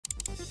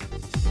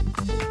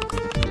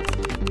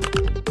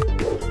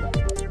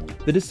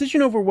The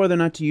decision over whether or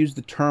not to use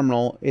the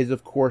terminal is,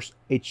 of course,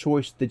 a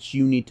choice that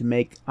you need to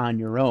make on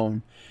your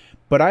own.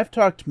 But I've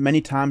talked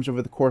many times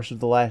over the course of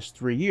the last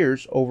 3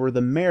 years over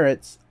the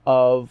merits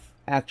of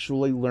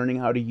actually learning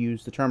how to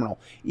use the terminal.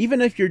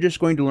 Even if you're just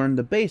going to learn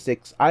the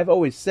basics, I've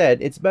always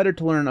said it's better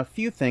to learn a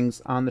few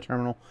things on the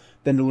terminal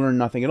than to learn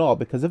nothing at all,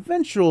 because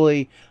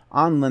eventually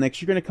on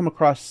Linux you're going to come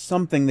across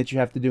something that you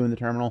have to do in the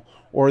terminal,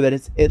 or that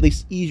it's at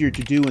least easier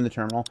to do in the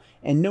terminal,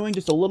 and knowing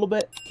just a little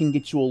bit can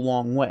get you a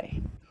long way.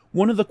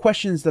 One of the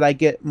questions that I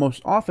get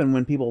most often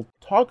when people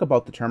talk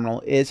about the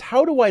terminal is,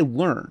 how do I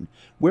learn?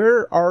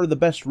 Where are the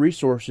best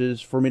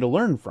resources for me to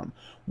learn from?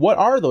 What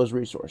are those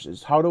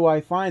resources? How do I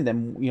find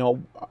them?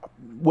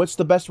 What's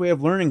the best way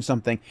of learning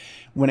something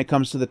when it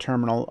comes to the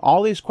terminal?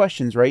 All these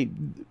questions, right?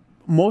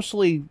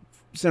 Mostly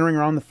centering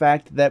around the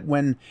fact that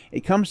when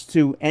it comes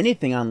to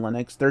anything on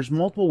Linux, there's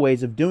multiple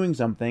ways of doing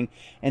something.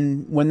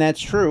 And when that's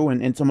true,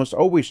 and it's almost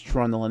always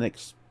true on the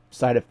Linux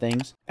side of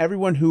things,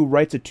 everyone who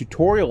writes a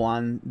tutorial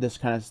on this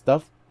kind of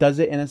stuff does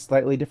it in a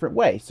slightly different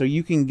way. So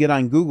you can get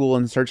on Google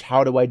and search,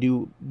 how do I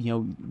do,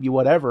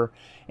 whatever,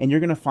 and you're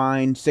going to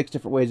find 6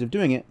 different ways of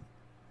doing it.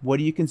 What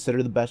do you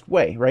consider the best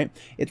way, right?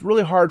 It's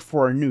really hard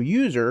for a new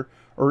user,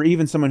 or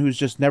even someone who's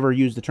just never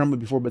used the terminal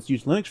before but's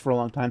used Linux for a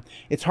long time.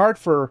 It's hard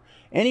for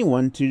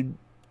anyone to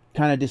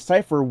kind of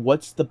decipher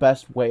what's the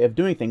best way of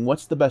doing things.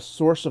 What's the best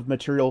source of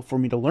material for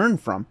me to learn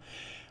from?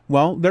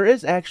 Well, there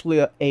is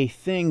actually a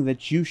thing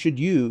that you should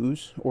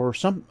use, or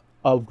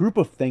a group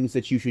of things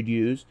that you should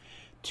use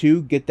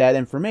to get that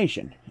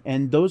information,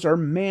 and those are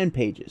man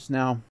pages.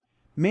 Now,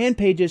 man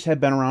pages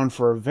have been around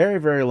for a very,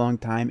 very long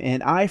time,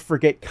 and I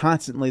forget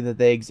constantly that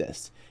they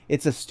exist.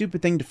 It's a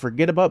stupid thing to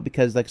forget about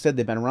because, like I said,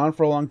 they've been around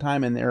for a long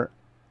time, and they're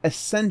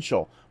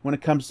essential when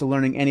it comes to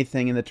learning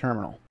anything in the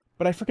terminal.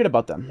 But I forget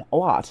about them a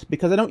lot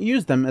because I don't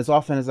use them as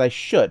often as I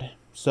should.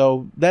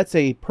 So that's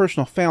a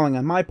personal failing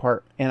on my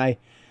part, and I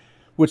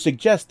would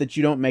suggest that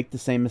you don't make the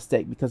same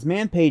mistake, because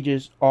man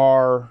pages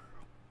are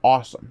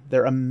awesome.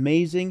 They're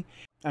amazing.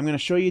 I'm going to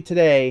show you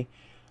today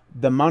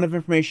the amount of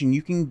information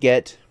you can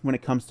get when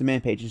it comes to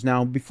man pages.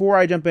 Now, before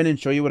I jump in and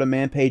show you what a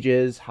man page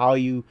is, how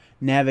you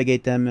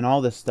navigate them, and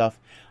all this stuff,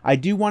 I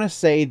do want to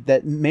say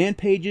that man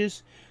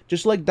pages,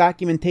 just like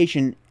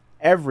documentation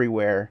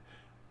everywhere,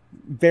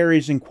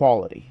 varies in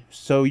quality.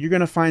 So you're going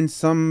to find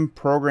some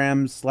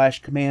programs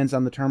 / commands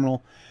on the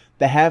terminal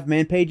that have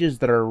man pages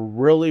that are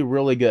really,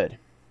 really good.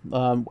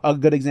 A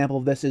good example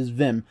of this is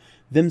Vim.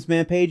 Vim's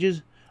man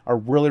pages are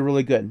really,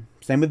 really good.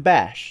 Same with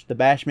Bash. The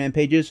Bash man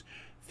pages,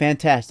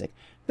 fantastic.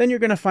 Then you're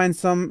going to find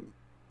some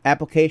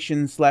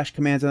applications /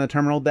 commands on the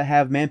terminal that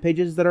have man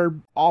pages that are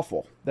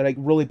awful, that are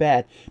really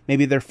bad.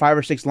 Maybe they're 5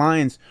 or 6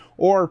 lines,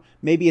 or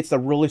maybe it's a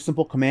really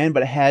simple command,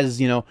 but it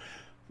has,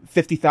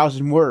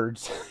 50,000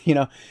 words.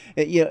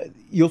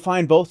 You'll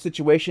find both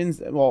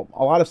situations, well,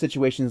 a lot of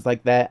situations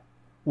like that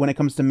when it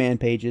comes to man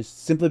pages,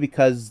 simply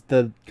because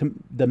the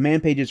man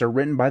pages are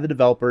written by the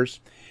developers,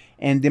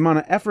 and the amount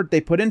of effort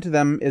they put into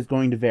them is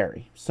going to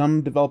vary.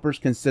 Some developers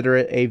consider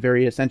it a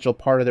very essential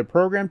part of their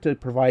program to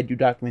provide you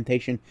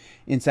documentation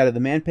inside of the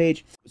man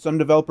page. Some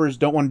developers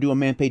don't want to do a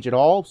man page at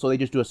all, so they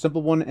just do a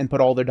simple one and put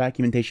all their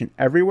documentation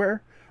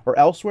everywhere, or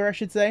elsewhere, I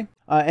should say.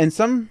 And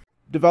some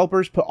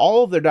developers put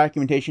all of their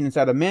documentation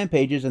inside of man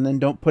pages and then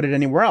don't put it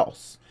anywhere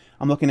else.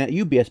 I'm looking at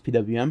you,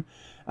 BSPWM.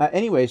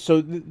 Anyway,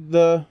 so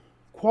the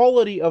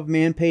quality of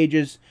man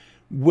pages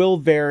will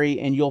vary,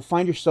 and you'll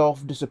find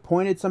yourself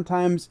disappointed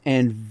sometimes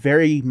and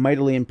very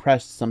mightily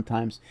impressed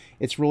sometimes.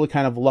 It's really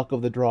kind of luck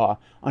of the draw.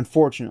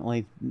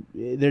 Unfortunately,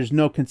 there's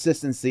no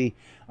consistency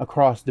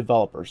across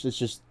developers. It's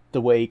just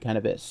the way it kind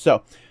of is.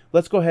 So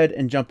let's go ahead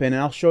and jump in,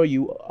 and I'll show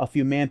you a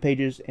few man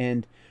pages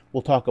and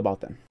we'll talk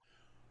about them.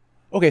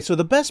 Okay, so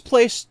the best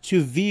place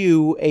to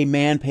view a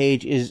man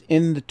page is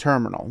in the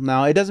terminal.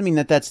 Now, it doesn't mean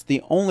that that's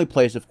the only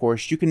place, of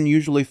course. You can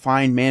usually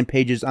find man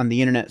pages on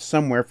the internet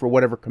somewhere for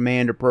whatever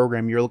command or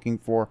program you're looking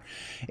for,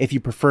 if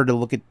you prefer to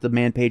look at the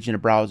man page in a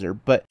browser.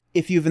 But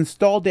if you've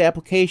installed the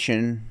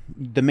application,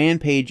 the man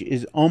page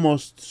is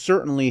almost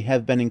certainly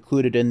have been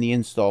included in the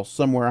install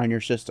somewhere on your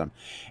system.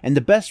 And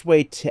the best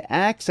way to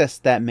access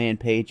that man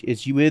page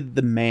is with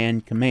the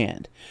man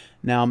command.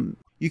 Now,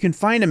 you can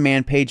find a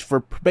man page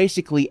for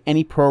basically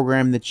any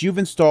program that you've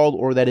installed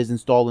or that is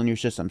installed in your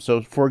system.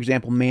 So, for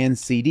example, man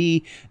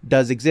CD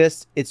does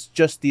exist. It's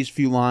just these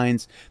few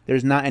lines.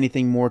 There's not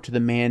anything more to the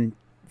man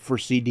for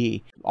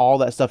CD. All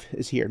that stuff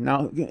is here.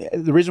 Now,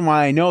 the reason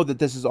why I know that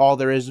this is all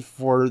there is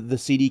for the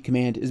CD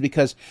command is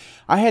because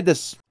I had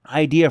this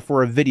idea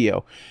for a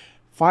video.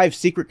 5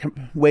 secret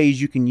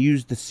ways you can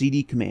use the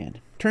CD command.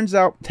 Turns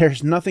out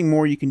there's nothing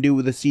more you can do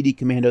with the CD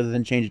command other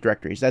than change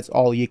directories. That's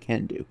all you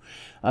can do.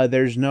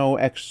 There's no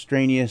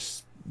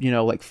extraneous,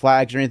 like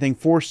flags or anything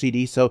for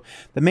CD, so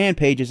the man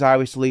page is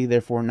obviously,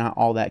 therefore, not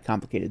all that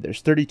complicated.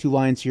 There's 32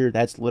 lines here.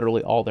 That's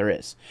literally all there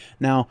is.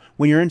 Now,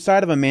 when you're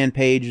inside of a man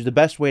page, the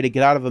best way to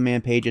get out of a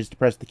man page is to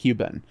press the Q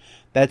button.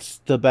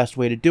 That's the best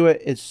way to do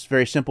it. It's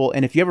very simple,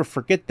 and if you ever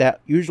forget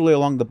that, usually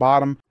along the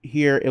bottom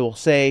here, it will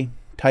say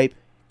type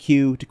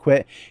Q to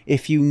quit.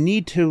 If you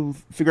need to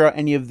figure out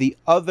any of the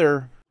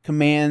other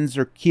commands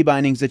or key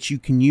bindings that you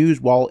can use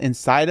while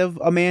inside of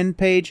a man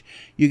page,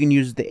 you can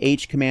use the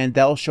H command.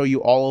 That'll show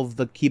you all of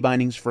the key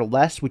bindings for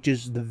less, which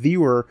is the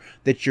viewer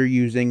that you're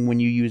using when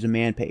you use a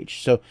man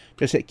page. So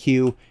just hit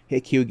Q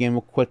again,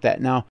 we'll quit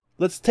that. Now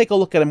let's take a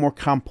look at a more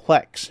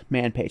complex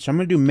man page. So I'm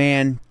going to do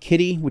man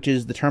kitty, which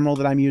is the terminal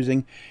that I'm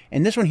using.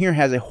 And this one here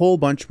has a whole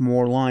bunch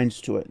more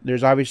lines to it.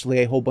 There's obviously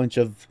a whole bunch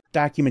of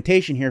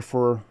documentation here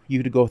for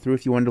you to go through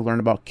if you wanted to learn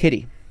about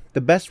kitty.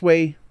 The best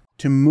way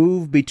to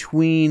move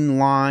between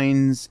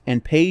lines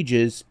and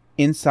pages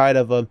inside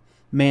of a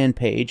man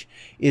page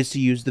is to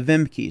use the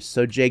Vim keys.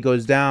 So J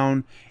goes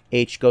down,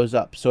 H goes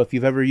up. So if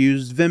you've ever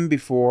used Vim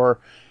before,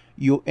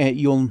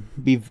 you'll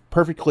be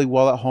perfectly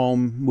well at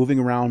home moving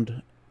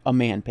around a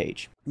man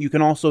page. You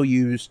can also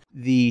use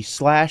the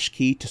slash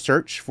key to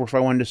search for, if I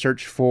wanted to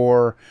search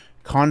for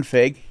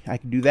config, I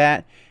could do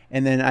that.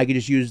 And then I could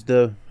just use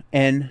the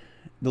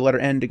letter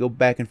N to go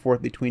back and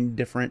forth between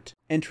different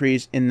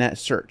entries in that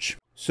search.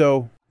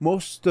 So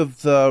most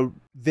of the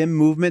Vim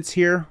movements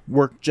here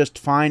work just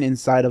fine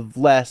inside of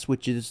less,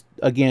 which is,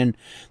 again,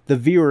 the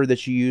viewer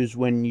that you use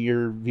when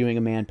you're viewing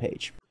a man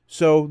page.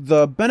 So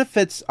the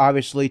benefits,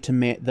 obviously,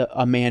 to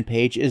a man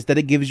page is that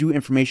it gives you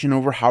information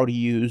over how to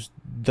use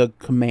the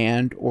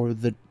command or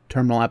the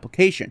terminal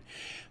application.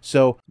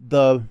 So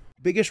the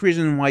biggest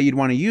reason why you'd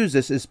want to use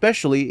this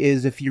especially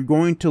is if you're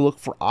going to look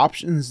for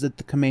options that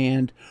the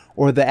command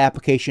or the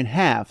application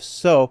have.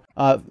 So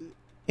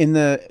in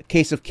the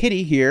case of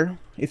kitty here,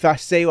 if I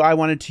say I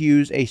wanted to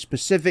use a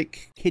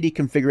specific kitty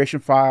configuration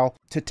file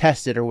to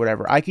test it or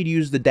whatever, I could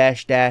use the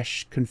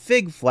 --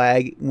 config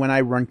flag when I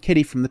run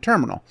kitty from the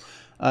terminal.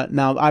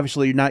 Now,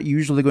 obviously, you're not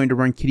usually going to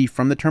run kitty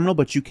from the terminal,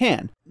 but you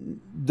can.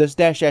 This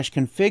 --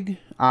 config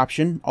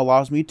option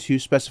allows me to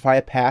specify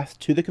a path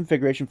to the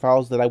configuration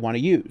files that I want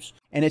to use.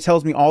 And it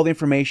tells me all the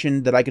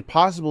information that I could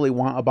possibly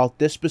want about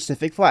this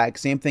specific flag.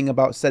 Same thing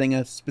about setting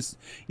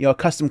a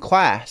custom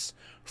class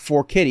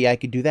for kitty. I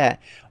could do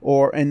that.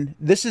 And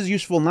this is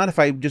useful not if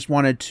I just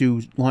wanted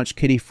to launch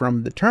kitty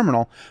from the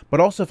terminal,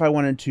 but also if I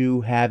wanted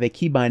to have a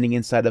key binding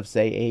inside of,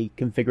 say, a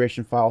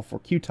configuration file for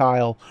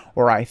Qtile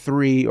or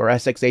i3 or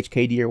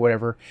SXHKD or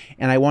whatever,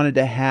 and I wanted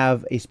to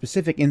have a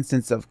specific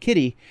instance of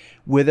kitty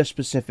with a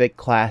specific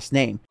class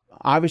name.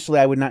 Obviously,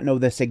 I would not know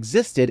this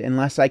existed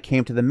unless I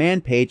came to the man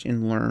page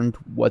and learned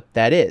what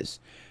that is.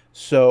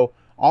 So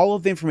all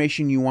of the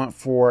information you want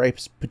for a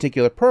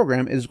particular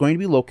program is going to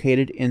be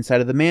located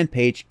inside of the man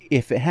page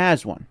if it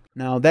has one.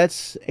 Now,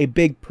 that's a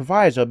big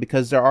proviso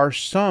because there are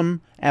some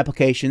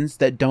applications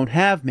that don't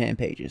have man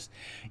pages.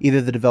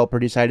 Either the developer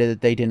decided that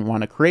they didn't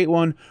want to create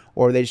one,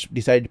 or they just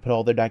decided to put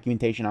all their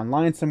documentation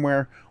online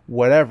somewhere,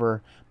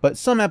 whatever. But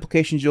some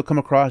applications you'll come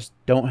across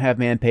don't have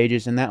man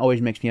pages, and that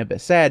always makes me a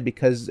bit sad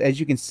because, as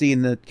you can see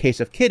in the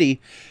case of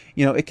kitty,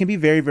 it can be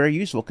very, very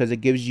useful because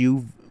it gives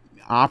you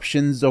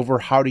options over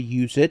how to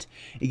use it.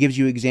 It gives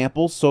you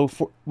examples. So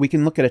we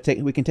can take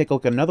a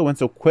look at another one.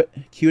 So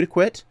Q to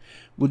quit.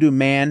 We'll do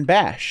man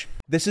bash.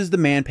 This is the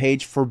man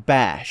page for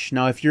bash.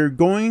 Now, if you're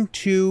going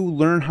to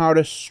learn how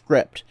to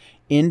script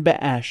in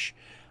bash,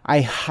 I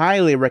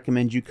highly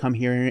recommend you come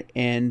here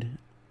and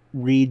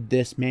read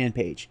this man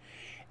page.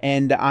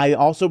 And I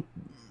also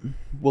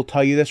will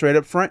tell you this right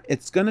up front.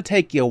 It's going to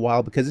take you a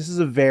while because this is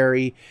a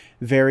very,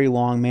 very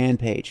long man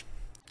page.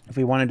 If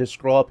we wanted to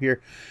scroll up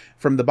here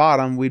from the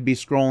bottom, we'd be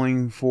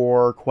scrolling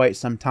for quite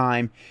some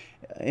time.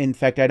 In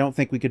fact, I don't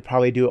think we could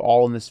probably do it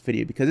all in this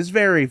video because it's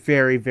very,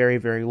 very, very,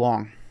 very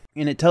long.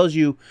 And it tells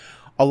you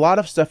a lot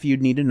of stuff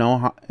you'd need to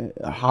know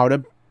how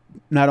to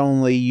not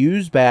only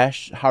use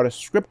bash, how to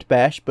script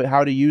bash, but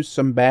how to use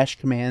some bash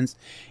commands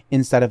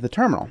inside of the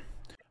terminal.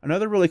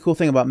 Another really cool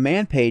thing about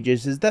man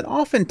pages is that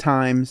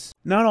oftentimes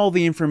not all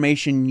the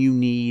information you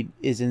need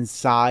is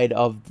inside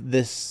of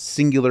this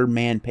singular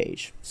man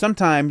page.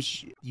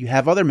 Sometimes you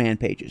have other man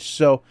pages.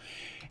 So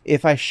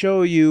if I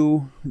show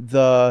you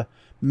the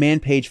man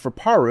page for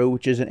Paru,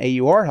 which is an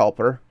AUR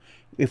helper,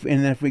 if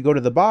we go to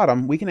the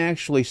bottom, we can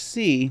actually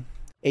see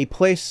a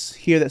place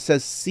here that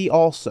says see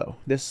also,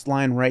 this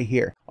line right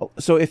here.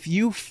 So if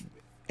you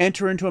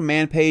enter into a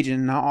man page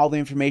and not all the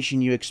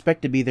information you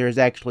expect to be there is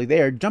actually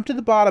there, jump to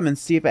the bottom and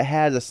see if it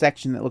has a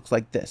section that looks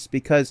like this.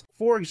 Because,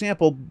 for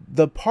example,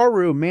 the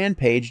Paru man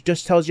page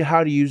just tells you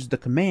how to use the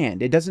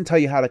command. It doesn't tell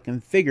you how to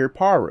configure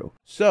Paru.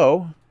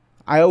 So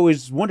I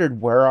always wondered,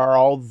 where are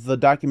all the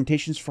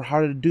documentations for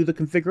how to do the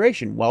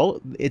configuration?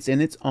 Well, it's in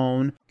its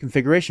own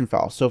configuration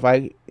file. So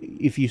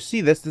if you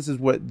see this is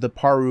what the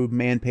Paru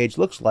man page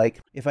looks like.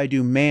 If I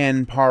do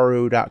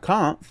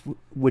manparu.conf,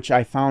 which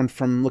I found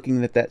from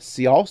looking at that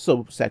see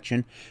also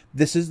section,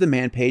 this is the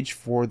man page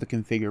for the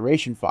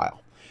configuration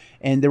file.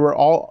 And there were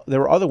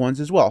other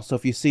ones as well. So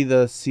if you see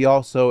the see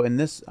also in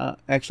this,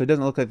 actually it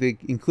doesn't look like they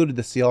included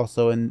the see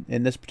also in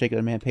this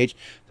particular man page.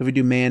 So if we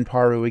do man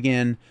paru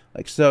again,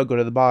 like so, go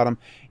to the bottom,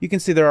 you can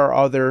see there are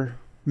other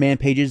man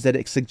pages that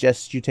it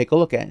suggests you take a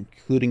look at,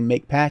 including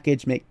make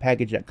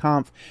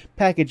package.conf,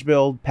 package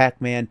build,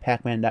 pacman,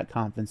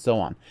 pacman.conf, and so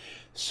on.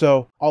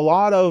 So a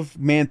lot of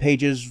man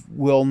pages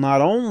will not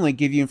only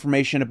give you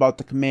information about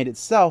the command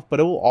itself, but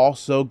it will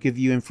also give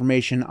you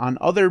information on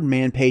other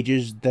man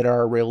pages that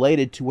are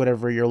related to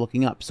whatever you're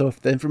looking up. So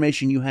if the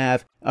information you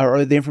have,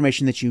 or the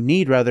information that you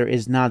need rather,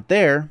 is not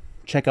there,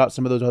 check out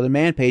some of those other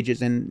man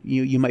pages and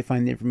you might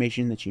find the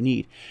information that you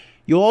need.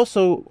 You'll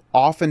also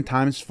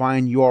oftentimes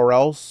find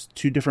URLs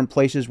to different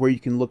places where you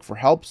can look for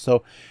help.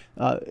 So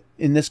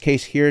in this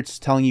case here, it's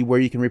telling you where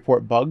you can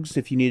report bugs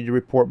if you needed to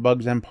report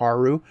bugs on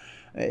Paru.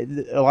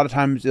 A lot of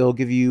times it'll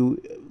give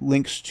you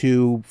links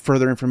to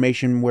further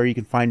information where you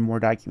can find more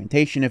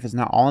documentation. If it's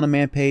not all on a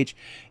man page,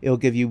 it'll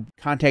give you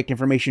contact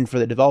information for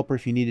the developer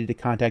if you needed to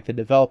contact the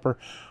developer.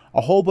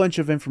 A whole bunch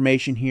of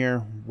information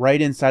here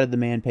right inside of the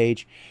man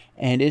page,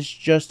 and it's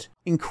just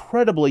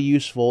incredibly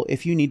useful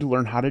if you need to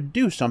learn how to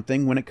do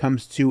something when it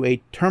comes to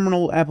a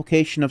terminal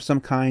application of some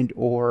kind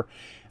or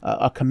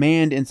a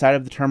command inside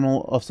of the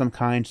terminal of some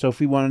kind. So if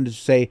we wanted to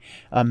say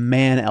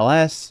man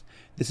ls,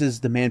 this is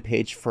the man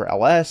page for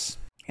ls.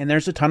 And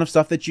there's a ton of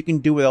stuff that you can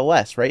do with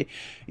ls, right?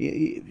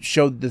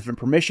 Show the different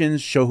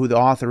permissions, show who the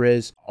author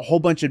is, a whole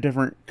bunch of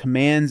different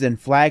commands and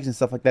flags and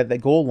stuff like that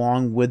that go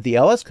along with the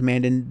ls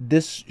command, and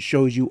this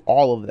shows you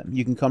all of them.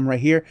 You can come right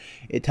here,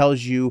 it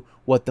tells you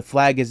what the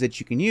flag is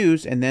that you can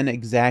use, and then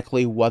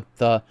exactly what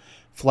the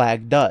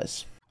flag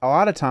does. A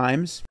lot of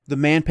times, the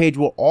man page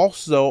will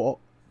also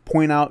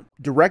point out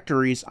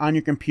directories on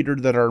your computer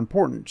that are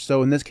important.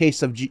 So in this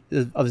case of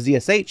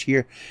ZSH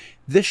here,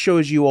 this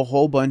shows you a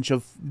whole bunch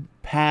of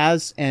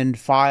paths and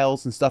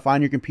files and stuff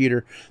on your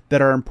computer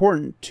that are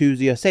important to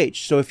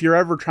ZSH. So if you're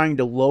ever trying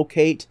to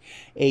locate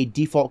a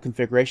default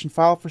configuration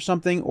file for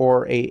something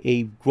or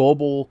a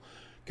global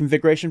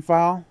configuration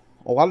file,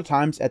 a lot of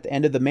times at the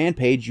end of the man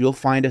page, you'll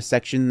find a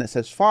section that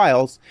says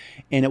files,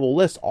 and it will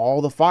list all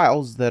the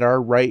files that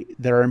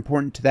are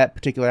important to that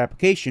particular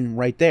application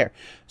right there.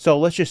 So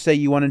let's just say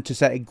you wanted to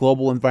set a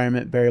global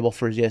environment variable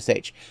for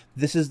ZSH.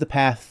 This is the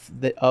path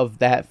of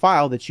that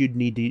file that you'd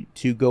need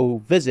to go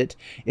visit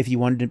if you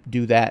wanted to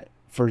do that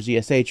for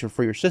ZSH or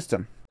for your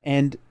system.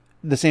 And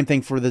the same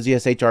thing for the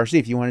ZSHRC.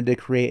 If you wanted to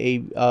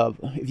create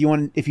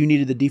if you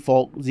needed the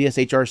default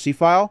ZSHRC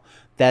file,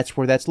 that's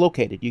where that's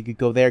located. You could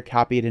go there,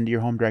 copy it into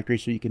your home directory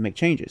so you can make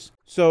changes.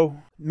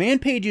 So man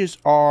pages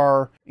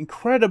are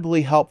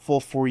incredibly helpful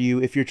for you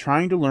if you're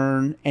trying to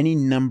learn any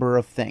number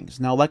of things.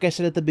 Now, like I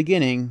said at the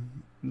beginning,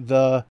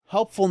 the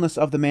helpfulness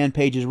of the man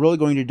page is really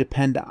going to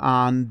depend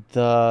on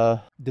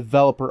the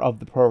developer of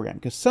the program,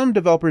 because some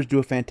developers do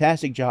a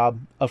fantastic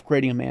job of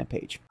creating a man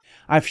page.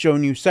 I've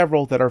shown you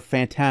several that are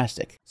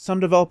fantastic. Some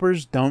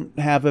developers don't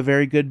have a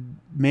very good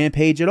man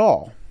page at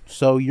all,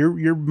 so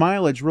your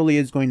mileage really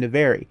is going to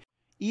vary.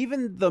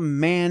 Even the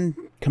man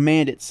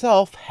command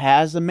itself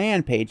has a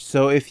man page,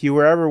 so if you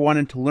were ever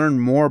wanting to learn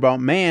more about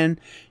man,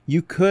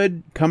 you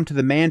could come to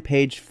the man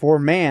page for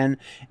man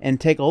and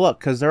take a look,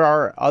 because there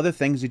are other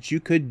things that you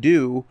could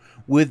do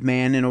with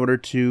man in order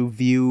to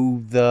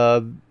view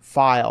the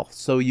file.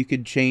 So you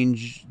could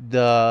change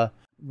the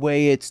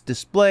way it's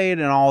displayed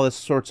and all this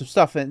sorts of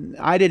stuff, and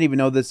I didn't even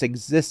know this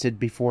existed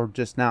before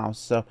just now.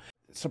 So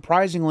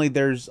surprisingly,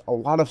 there's a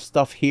lot of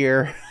stuff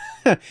here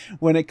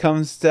when it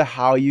comes to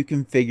how you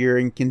configure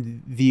and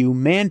can view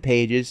man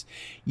pages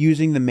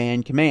using the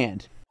man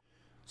command.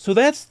 So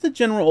that's the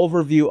general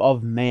overview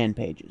of man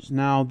pages.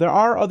 Now, there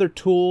are other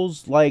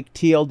tools like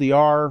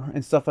TLDR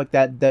and stuff like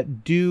that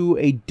that do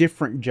a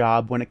different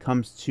job when it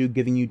comes to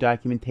giving you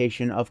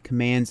documentation of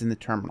commands in the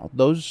terminal.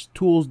 Those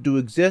tools do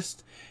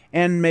exist,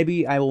 and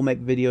maybe I will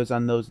make videos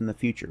on those in the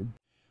future.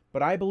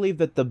 But I believe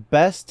that the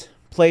best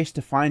place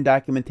to find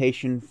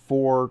documentation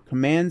for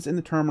commands in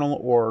the terminal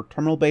or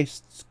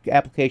terminal-based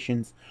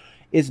applications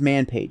is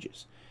man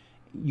pages.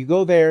 You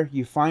go there,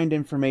 you find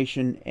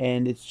information,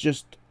 and it's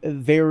just a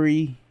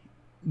very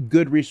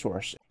good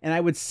resource. And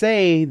I would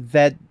say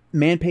that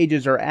man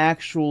pages are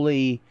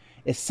actually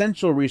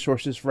essential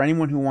resources for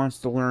anyone who wants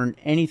to learn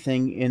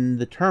anything in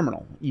the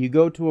terminal. You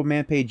go to a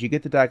man page, you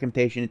get the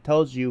documentation, it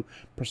tells you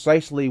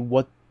precisely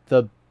what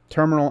the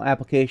terminal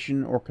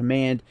application or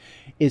command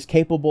is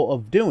capable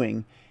of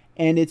doing.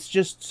 And it's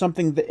just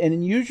something that,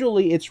 and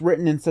usually it's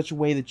written in such a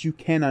way that you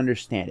can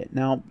understand it.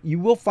 Now, you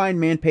will find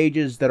man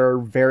pages that are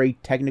very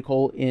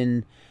technical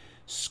in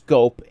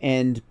scope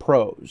and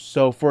prose.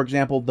 So, for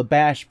example, the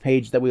bash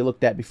page that we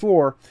looked at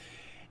before,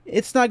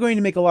 it's not going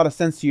to make a lot of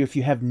sense to you if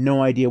you have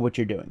no idea what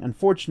you're doing.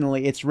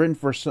 Unfortunately, it's written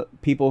for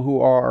people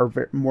who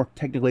are more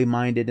technically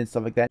minded and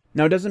stuff like that.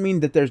 Now, it doesn't mean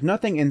that there's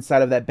nothing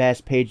inside of that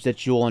bash page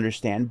that you'll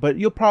understand, but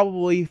you'll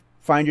probably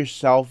find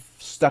yourself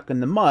stuck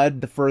in the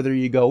mud the further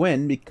you go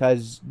in,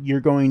 because you're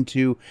going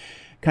to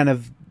kind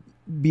of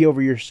be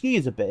over your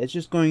skis a bit. It's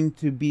just going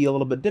to be a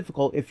little bit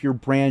difficult if you're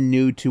brand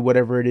new to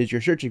whatever it is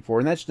you're searching for.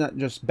 And that's not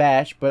just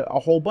bash, but a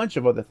whole bunch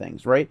of other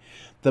things, right?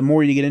 The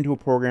more you get into a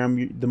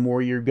program, the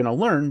more you're going to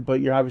learn,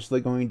 but you're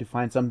obviously going to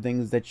find some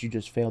things that you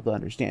just fail to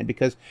understand,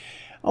 because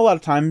a lot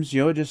of times,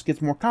 it just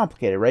gets more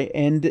complicated, right?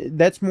 And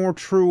that's more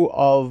true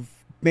of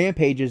man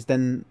pages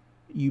than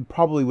you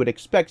probably would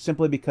expect,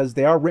 simply because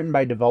they are written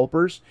by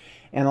developers,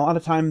 and a lot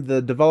of time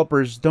the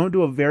developers don't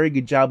do a very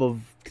good job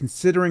of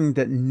considering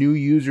that new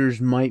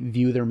users might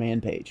view their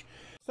man page.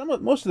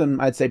 Most of them,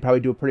 I'd say, probably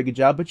do a pretty good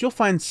job, but you'll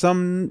find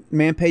some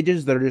man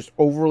pages that are just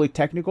overly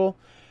technical,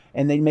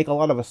 and they make a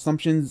lot of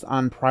assumptions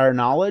on prior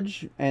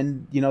knowledge,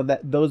 and that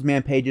those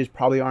man pages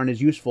probably aren't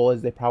as useful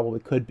as they probably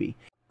could be.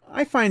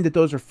 I find that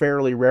those are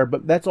fairly rare,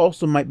 but that's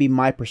also might be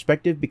my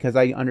perspective because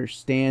I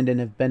understand and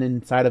have been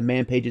inside of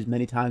man pages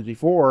many times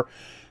before.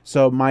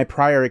 So my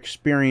prior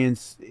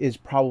experience is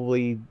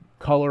probably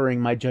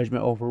coloring my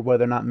judgment over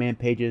whether or not man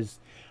pages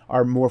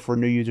are more for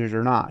new users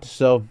or not.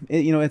 So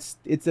it's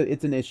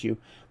an issue.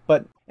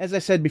 But as I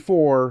said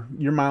before,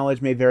 your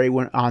mileage may vary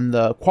on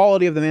the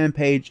quality of the man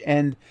page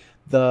and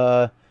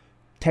the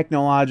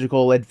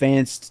technological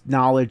advanced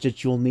knowledge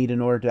that you'll need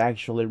in order to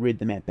actually read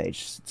the man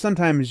page.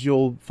 Sometimes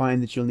you'll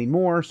find that you'll need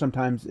more.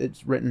 Sometimes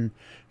it's written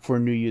for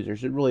new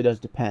users. It really does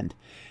depend.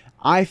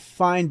 I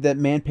find that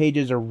man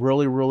pages are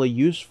really, really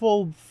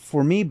useful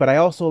for me, but I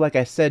also, like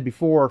I said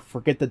before,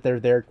 forget that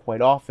they're there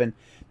quite often,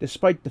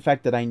 despite the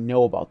fact that I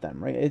know about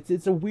them, right?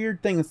 It's a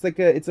weird thing.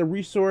 It's a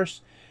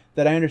resource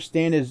that I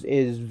understand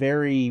is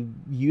very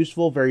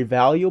useful, very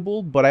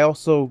valuable, but I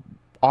also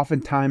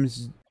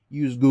oftentimes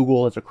use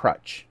Google as a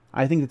crutch.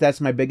 I think that that's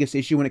my biggest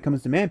issue when it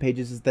comes to man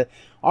pages, is that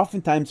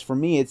oftentimes for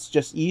me it's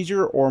just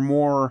easier or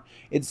more,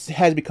 it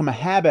has become a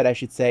habit, I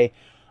should say,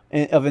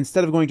 of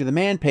instead of going to the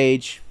man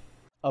page,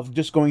 of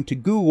just going to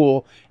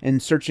Google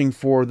and searching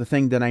for the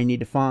thing that I need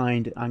to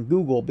find on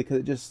Google, because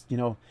it just,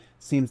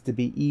 seems to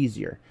be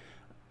easier.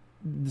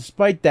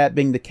 Despite that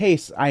being the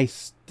case, I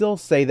still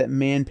say that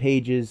man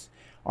pages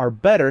are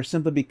better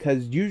simply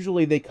because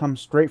usually they come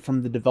straight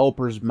from the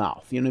developer's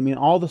mouth. You know what I mean?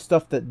 All the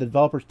stuff that the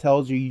developer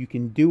tells you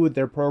can do with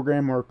their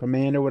program or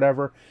command or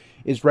whatever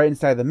is right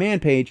inside the man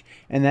page,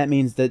 and that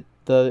means that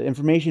the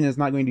information is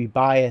not going to be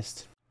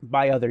biased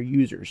by other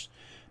users.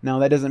 Now,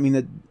 that doesn't mean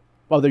that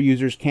other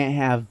users can't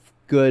have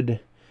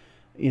good,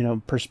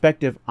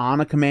 perspective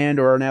on a command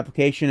or an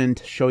application and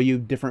to show you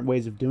different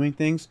ways of doing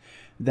things.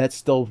 That's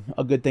still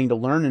a good thing to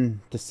learn and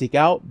to seek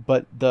out,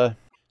 but the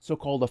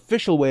so-called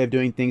official way of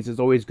doing things is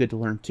always good to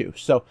learn too.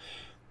 So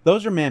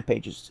those are man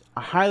pages.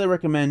 I highly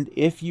recommend,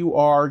 if you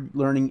are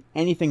learning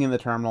anything in the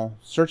terminal,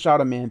 search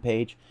out a man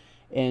page,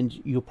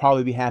 and you'll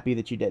probably be happy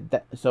that you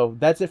did. So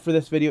that's it for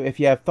this video. If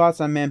you have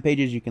thoughts on man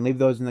pages, you can leave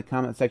those in the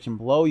comment section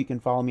below. You can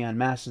follow me on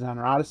Mastodon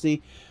or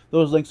Odyssey.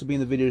 Those links will be in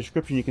the video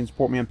description. You can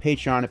support me on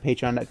Patreon at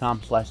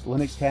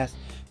patreon.com/thelinuxcast.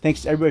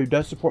 Thanks to everybody who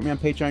does support me on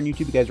Patreon and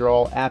YouTube. You guys are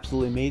all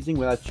absolutely amazing.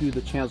 Without you,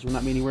 the channels would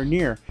not be anywhere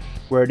near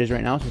where it is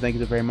right now. So thank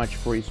you very much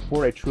for your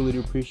support. I truly do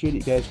appreciate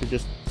it. You guys are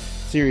just,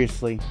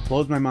 seriously,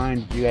 blows my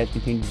mind that you guys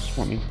continue to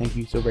support me. Thank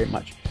you so very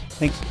much.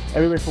 Thanks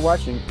everybody for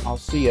watching. I'll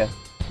see you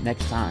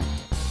next time.